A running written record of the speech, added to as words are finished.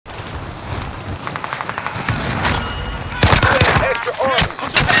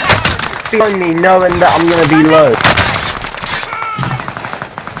behind me knowing that I'm gonna be low.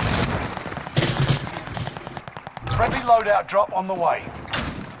 Friendly loadout drop on the way.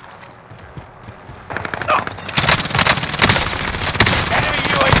 Enemy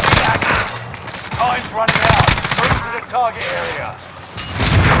UAV active. Time's running out. Move to the target area.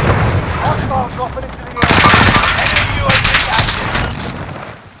 Hostile dropping into the area. Enemy UAV active.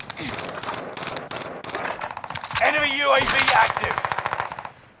 Enemy UAV active.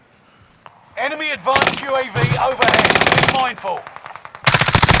 Enemy advanced UAV overhead. Be mindful.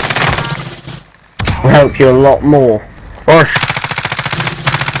 Will help you a lot more. Push.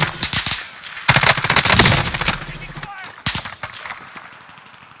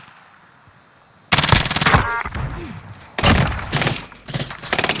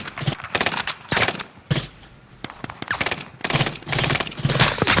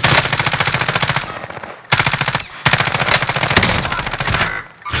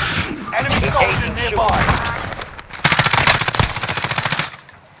 Enemy soldier nearby.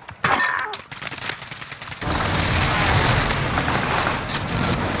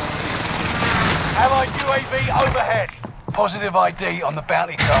 Allied UAV overhead. Positive ID on the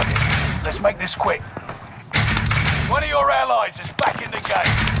bounty target. Let's make this quick. One of your allies is back in the game.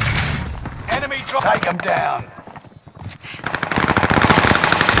 Enemy drop. Take them down.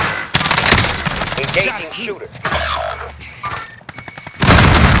 Engaging shooter.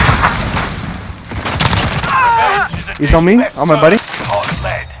 He's on me? On my buddy? Hot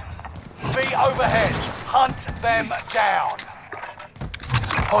lead. Be overhead. Hunt them down.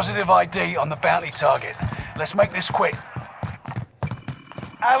 Positive ID on the bounty target. Let's make this quick.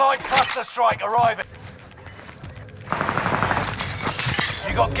 Allied cluster strike arriving.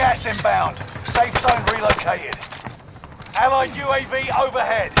 You got gas inbound. Safe zone relocated. Allied UAV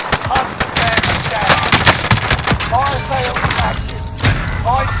overhead. Hunt them down. Fire sale active.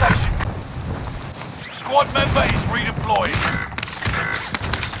 Fire station. Squad member is redeployed.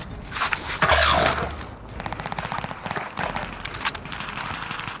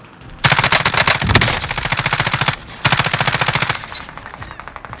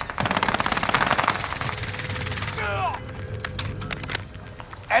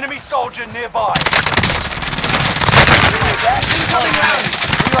 Enemy soldier nearby. Coming out.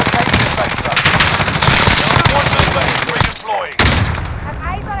 Relocating the safe zone. Squad member is redeploying.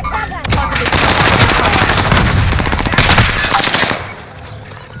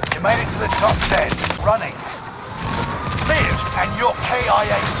 You made it to the top 10. Running. Live and your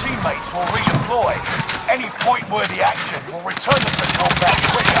KIA teammates will redeploy. Any point-worthy action will return them to combat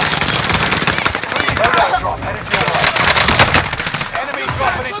quicker. Loadout drop headed your way. Enemy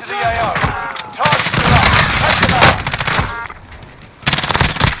dropping into the AO. Targets are up. Take them out.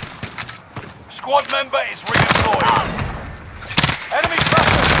 Squad member is redeployed. Enemy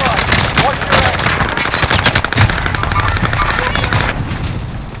cluster strike. Watch your head.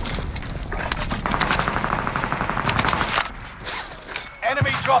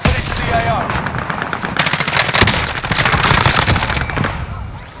 Enemy dropping into the AO.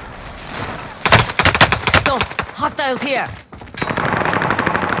 So, hostiles here.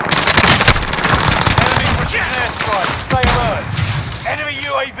 Enemy precision airstrike. Stay alert. Enemy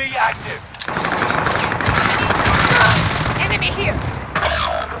UAV active. Enemy here.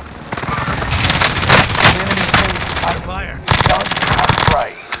 The enemy team on fire. Don't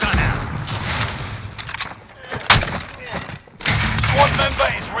upgrade. Stun out. Squad member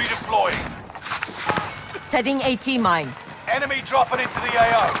is redeploying. Setting AT mine. Enemy dropping into the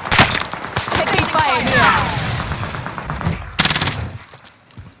AO. Taking fire here.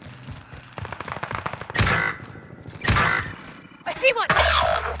 I see one.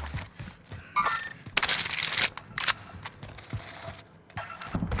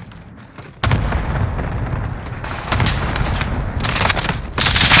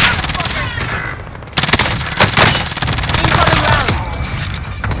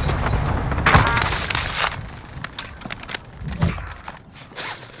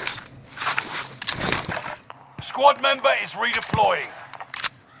 Squad member is redeploying.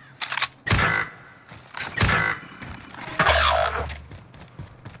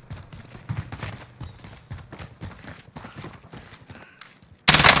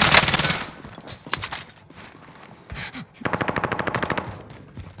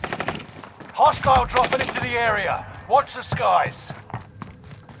 Hostile dropping into the area. Watch the skies.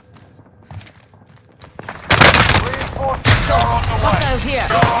 Reinforcements are on the way. Hostiles here.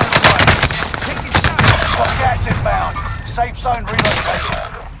 Are on the way. Got gas inbound. Safe zone relocated.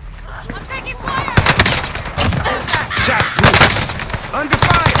 I'm taking fire. Shots through. Under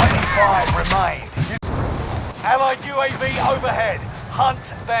fire. 25 remain. Allied UAV overhead. Hunt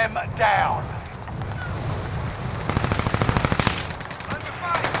them down.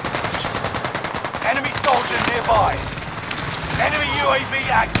 Enemy soldier nearby. Enemy UAV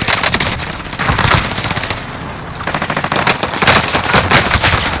active.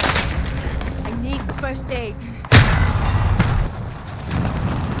 I need first aid.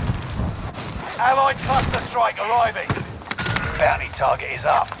 Allied cluster strike arriving. Bounty target is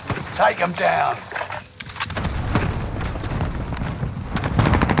up. Take them down.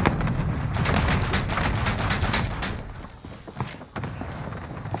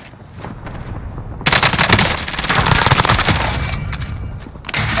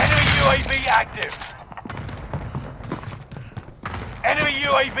 Enemy UAV active. Enemy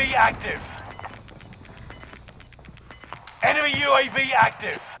UAV active. Enemy UAV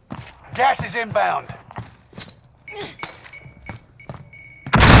active. Gas is inbound.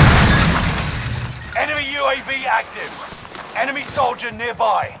 Enemy UAV active. Enemy soldier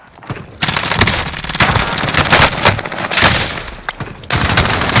nearby.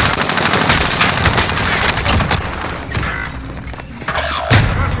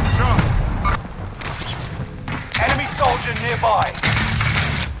 Enemy soldier nearby.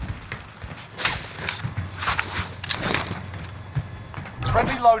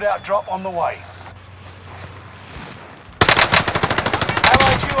 Friendly loadout drop on the way.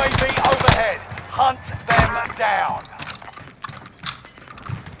 Allied UAV overhead. Hunt them down.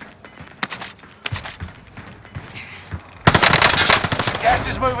 Gas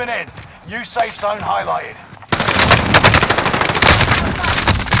is moving in. New safe zone highlighted.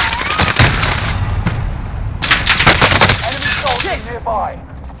 Enemy soldier nearby.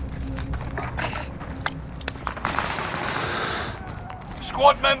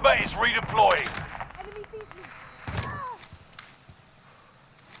 Squad member is redeploying.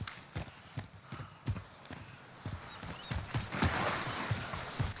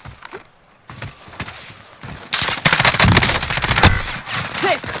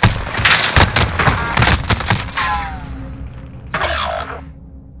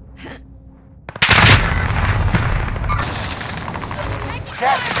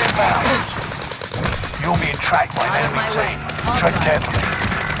 Gas is inbound. You're being tracked by an enemy team. Tread carefully.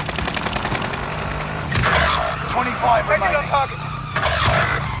 25 remaining.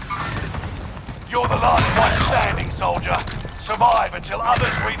 You're the last one standing, soldier. Survive until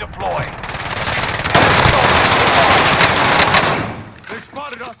others redeploy. They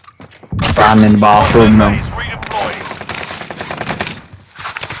spotted us. I'm in the bathroom now. Is redeploying.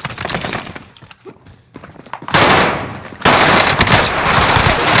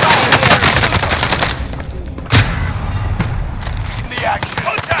 The action.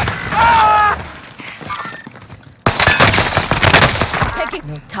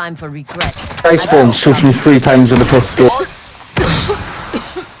 No time for regret. I spawned switching 3 times with the first door.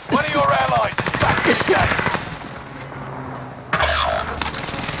 One of your allies is back in the game.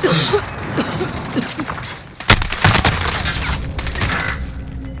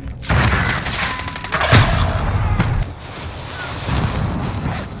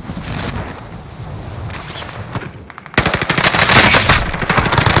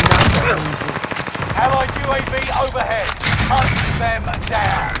 Allied UAV overhead. Hunt them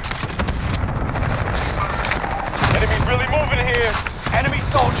down. Enemy's really moving here. Enemy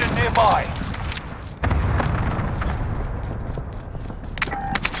soldier nearby.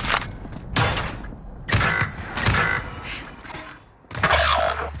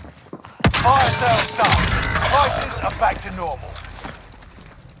 Fire sales done. Prices are back to normal.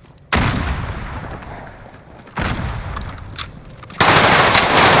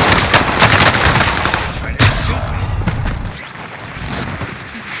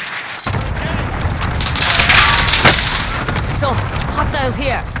 Hostiles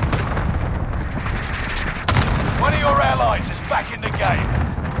here. One of your allies is back in the game.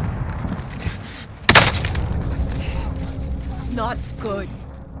 Not good.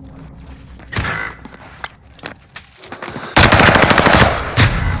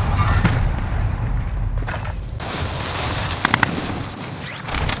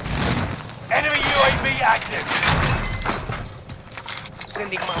 Enemy UAV active.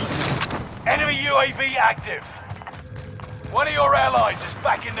 Sending mine. Enemy UAV active. One of your allies is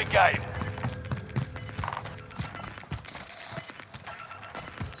back in the game.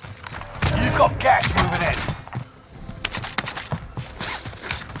 You've got gas moving in.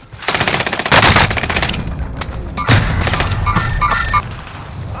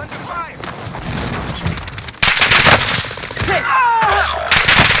 Under fire.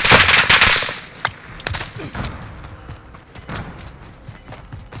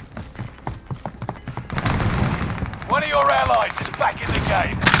 One of your allies is back in the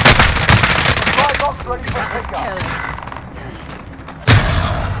game. Supply box ready for pickup.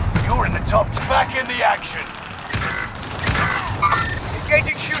 You're in the top two. Back in the action.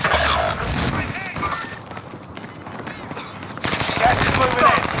 Engaging shooter. Gas is moving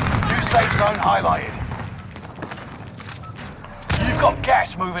in. New safe zone highlighted. You've got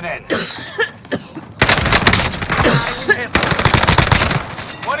gas moving in.